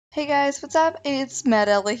Hey guys, what's up? It's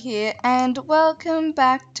Madella here, and welcome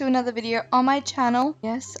back to another video on my channel.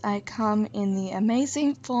 Yes, I come in the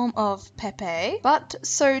amazing form of Pepe.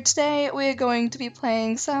 So today we're going to be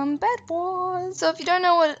playing some Bed Wars. So if you don't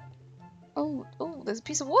know what... Oh, there's a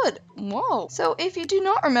piece of wood. Whoa. So if you do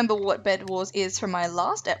not remember what Bed Wars is from my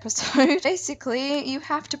last episode, basically you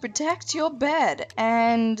have to protect your bed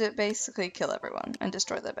and basically kill everyone and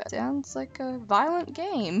destroy their bed. Sounds like a violent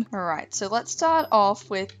game. Alright, so let's start off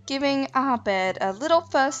with giving our bed a little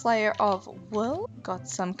first layer of wool. Got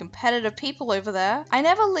some competitive people over there. I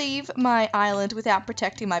never leave my island without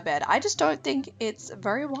protecting my bed. I just don't think it's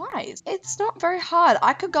very wise. It's not very hard.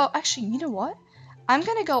 I could go... Actually, you know what? I'm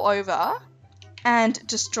gonna go over and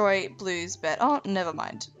destroy Blue's bed. Oh, never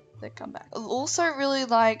mind. They come back. I'd also really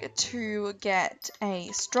like to get a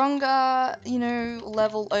stronger,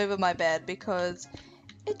 level over my bed because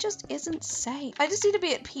it just isn't safe. I just need to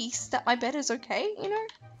be at peace that my bed is okay,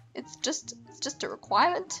 It's just a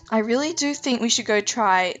requirement. I really do think we should go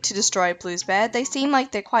try to destroy Blue's bed. They seem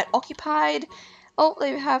like they're quite occupied. Oh,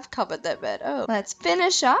 they have covered their bed. Oh, let's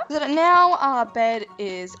finish up. So that now our bed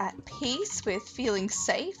is at peace with feeling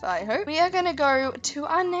safe, I hope. We are going to go to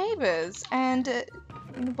our neighbors and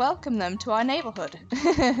welcome them to our neighborhood.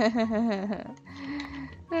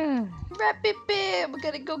 Right, Bibi, we're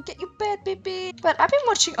gonna go get your bed, Bibi. But I've been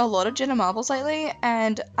watching a lot of Jenna Marbles lately,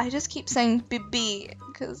 and I just keep saying Bibi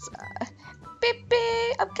because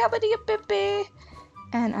Bibi, I'm coming to you, Bibi.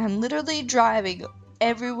 And I'm literally driving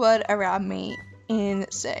everyone around me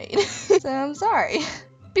insane. So I'm sorry.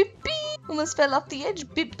 Bibi! Almost fell off the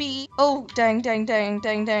edge, Bibi. Oh, dang.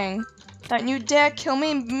 Don't you dare kill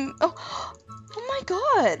me. Oh my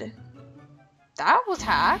god. That was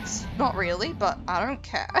hacked. Not really, but I don't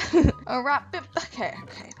care. Alright, Bib. Okay.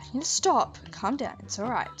 I need to stop. Calm down. It's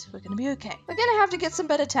alright. We're gonna be okay. We're gonna have to get some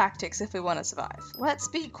better tactics if we want to survive. Let's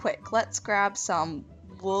be quick. Let's grab some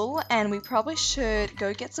wool, and we probably should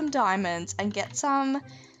go get some diamonds and get some,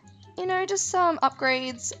 just some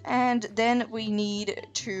upgrades, and then we need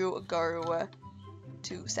to go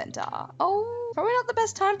to center. Oh, probably not the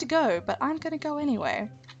best time to go, but I'm gonna go anyway.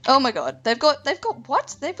 Oh my god, they've got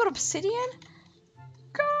what? They've got obsidian?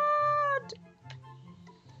 God!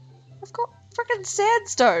 I've got freaking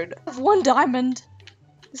sandstone. I have one diamond.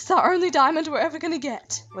 This is our only diamond we're ever gonna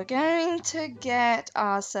get. We're going to get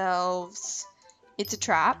ourselves... It's a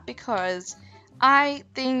trap because I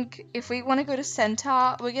think if we want to go to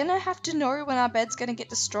center, we're gonna have to know when our bed's gonna get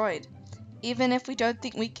destroyed, even if we don't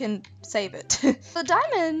think we can save it. The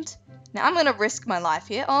diamond! Now I'm gonna risk my life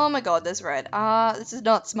here. Oh my god, there's red. This is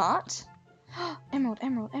not smart. Emerald.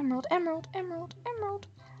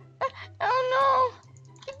 Oh no!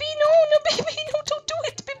 Baby, no, baby, no, don't do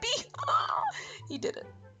it, baby! Oh, he did it.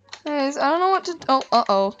 Guys, I don't know what to...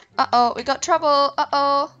 Oh, uh-oh, we got trouble,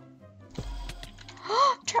 uh-oh.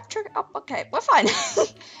 Trap trigger. Oh, okay, we're fine.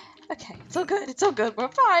 Okay, it's all good, we're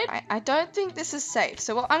fine. I don't think this is safe,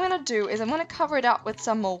 so what I'm gonna do is I'm gonna cover it up with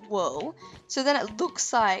some more wool, so then it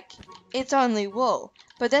looks like it's only wool.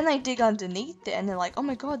 But then they dig underneath it and they're like, oh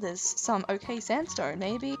my god, there's some okay sandstone.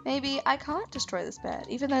 Maybe I can't destroy this bed,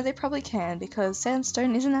 even though they probably can because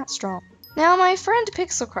sandstone isn't that strong. Now, my friend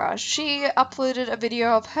Pixel Crush, she uploaded a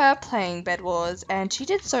video of her playing Bed Wars, and she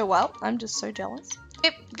did so well. I'm just so jealous.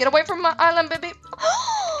 Get away from my island, baby.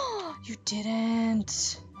 You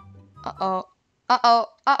didn't. Uh-oh.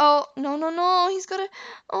 No. He's got a...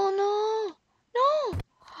 Oh, no.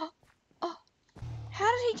 Oh.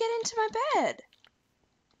 How did he get into my bed?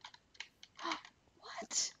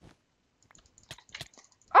 What?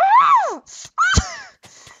 Oh!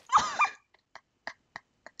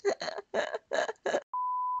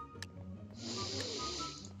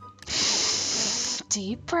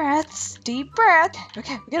 Deep breaths.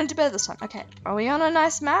 Okay, we're getting to bed this time. Okay, are we on a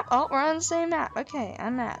nice map? Oh, we're on the same map. Okay,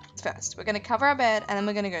 I'm map. First, we're gonna cover our bed, and then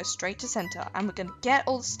we're gonna go straight to center, and we're gonna get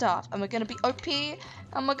all the stuff, and we're gonna be OP,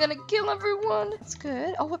 and we're gonna kill everyone. That's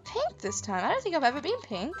good. Oh, we're pink this time. I don't think I've ever been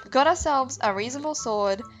pink. We've got ourselves a reasonable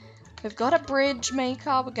sword. We've got a bridge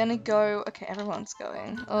maker. We're gonna go... Okay, everyone's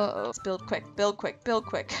going. Uh-oh. Let's build quick.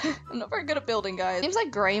 I'm not very good at building, guys. Seems like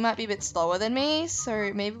Gray might be a bit slower than me,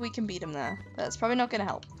 so maybe we can beat him there. But it's probably not gonna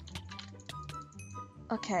help.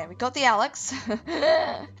 Okay, we got the Alex.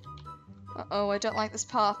 Uh-oh, I don't like this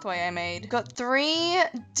pathway I made. Got 3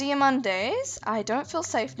 Diamondes. I don't feel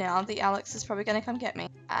safe now. The Alex is probably gonna come get me.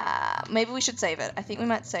 Maybe we should save it. I think we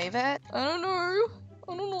might save it. I don't know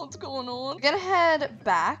what's going on. We're gonna head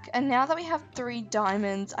back, and now that we have 3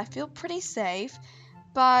 diamonds, I feel pretty safe.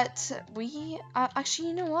 But we... actually,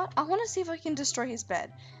 you know what? I want to see if I can destroy his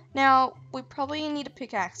bed. Now, we probably need a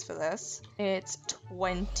pickaxe for this. It's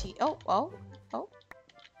 20... Oh.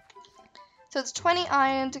 So it's 20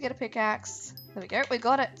 iron to get a pickaxe. There we go, we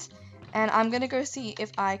got it. And I'm gonna go see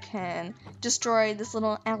if I can destroy this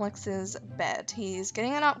little Alex's bed. He's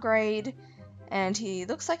getting an upgrade, and he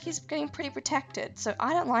looks like he's getting pretty protected, so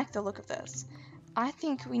I don't like the look of this. I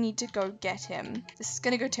think we need to go get him. This is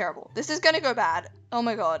gonna go terrible. This is gonna go bad. Oh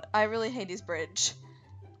my god, I really hate his bridge.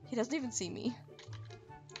 He doesn't even see me.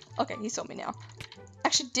 Okay, he saw me now.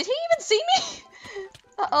 Actually, did he even see me?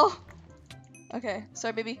 Uh-oh. Okay,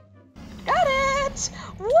 sorry, baby. Got it!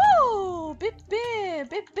 Whoa! Bip,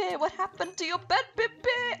 what happened to your bed, Bip?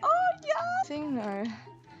 Oh, yeah! Thing, no.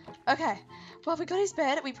 Okay, well, we got his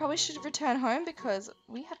bed. We probably should return home because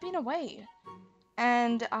we have been away.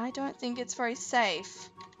 And I don't think it's very safe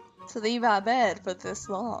to leave our bed for this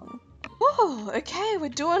long. Whoa, okay, we're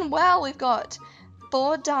doing well. We've got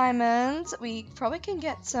 4 diamonds. We probably can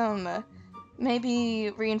get some,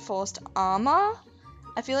 maybe reinforced armor.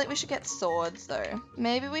 I feel like we should get swords though.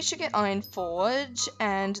 Maybe we should get iron forge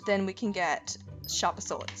and then we can get sharper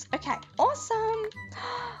swords. Okay, awesome.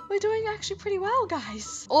 We're doing actually pretty well,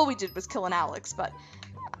 guys. All we did was kill an Alex, but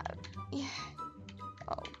yeah.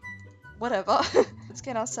 Oh, whatever. Let's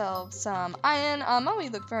get ourselves some iron armor. We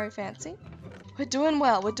look very fancy. We're doing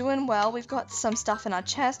well. We're doing well. We've got some stuff in our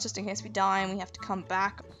chest just in case we die and we have to come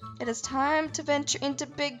back. It is time to venture into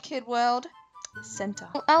Big Kid World. Center.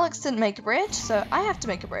 Well, Alex didn't make a bridge, so I have to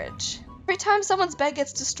make a bridge. Every time someone's bed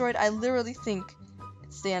gets destroyed, I literally think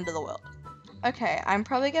it's the end of the world. Okay, I'm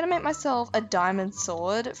probably gonna make myself a diamond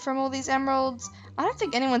sword from all these emeralds. I don't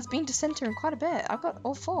think anyone's been to center in quite a bit. I've got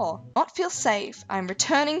all 4. Not feel safe. I'm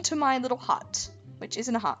returning to my little hut, which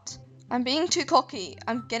isn't a hut. I'm being too cocky.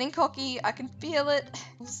 I'm getting cocky. I can feel it.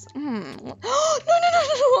 No,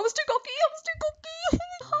 I was too cocky.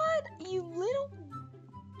 God, you little...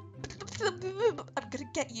 I'm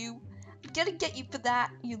gonna get you. I'm gonna get you for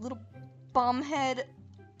that, you little bum head.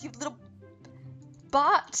 You little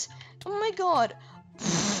butt. Oh my god.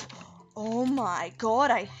 Oh my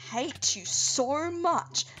god, I hate you so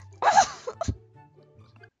much.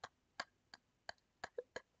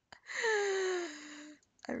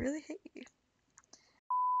 I really hate you.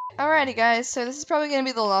 Alrighty guys, so this is probably gonna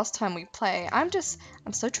be the last time we play. I'm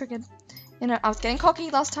so triggered. You know, I was getting cocky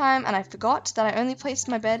last time and I forgot that I only placed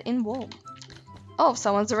my bed in wool. Oh,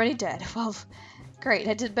 someone's already dead. Well, great,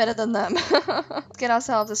 I did better than them. Let's get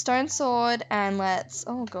ourselves a stone sword and let's...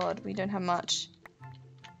 Oh god, we don't have much.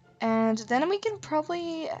 And then we can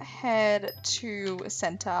probably head to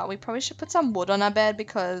center. We probably should put some wood on our bed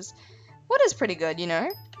because wood is pretty good, you know?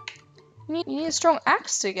 You need a strong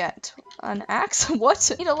axe to get an axe?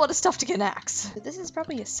 What? You need a lot of stuff to get an axe. This is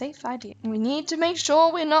probably a safe idea. We need to make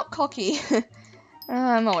sure we're not cocky.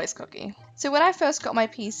 I'm always cocky. So when I first got my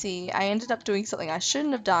PC, I ended up doing something I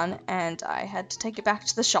shouldn't have done and I had to take it back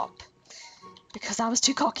to the shop. Because I was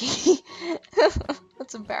too cocky.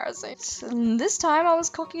 That's embarrassing. And this time I was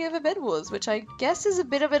cocky over Bed Wars, which I guess is a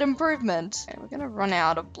bit of an improvement. Okay, we're gonna run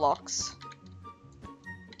out of blocks.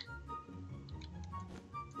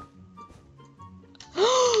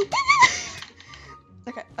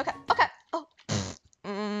 Okay.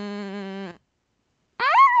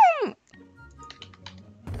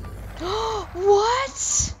 Oh.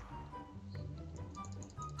 What?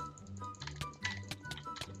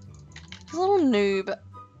 Little noob.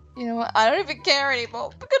 You know what? I don't even care anymore.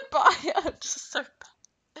 Goodbye. I'm just so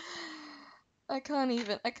bad. I can't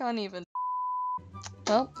even.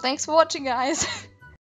 Well, thanks for watching, guys.